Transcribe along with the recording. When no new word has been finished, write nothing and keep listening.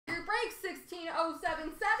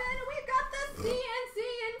19077, we've got the CNC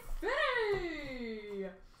Infinity.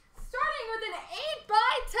 Starting with an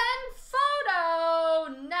 8x10 photo,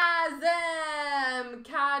 Nazem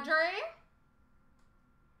Kadri.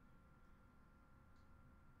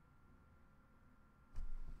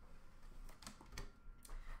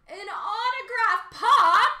 An autograph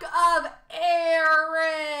puck of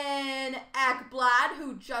Aaron Ekblad,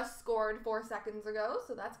 who just scored 4 seconds ago,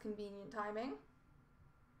 so that's convenient timing.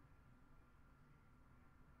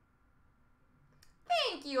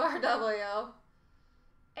 Thank you, RW.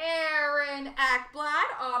 Aaron Ekblad,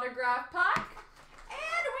 autograph puck.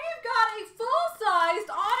 And we've got a full-sized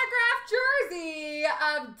autograph jersey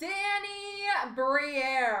of Danny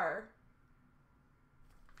Briere.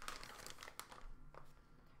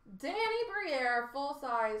 Danny Briere,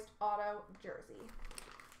 full-sized auto jersey.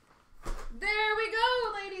 There we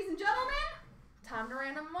go, ladies and gentlemen. Time to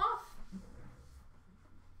random them off.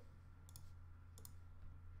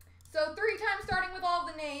 So 3 times starting with all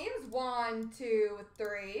the names. 1, 2,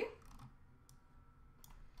 3.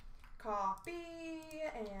 Copy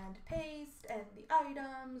and paste and the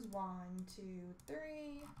items. 1, 2,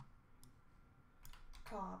 3.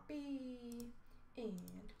 Copy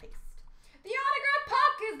and paste. The autograph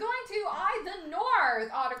puck is going to Eye the North.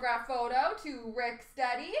 Autograph photo to Rick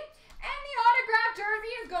Steady. And the autograph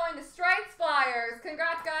jersey is going to Stripes Flyers.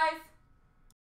 Congrats, guys.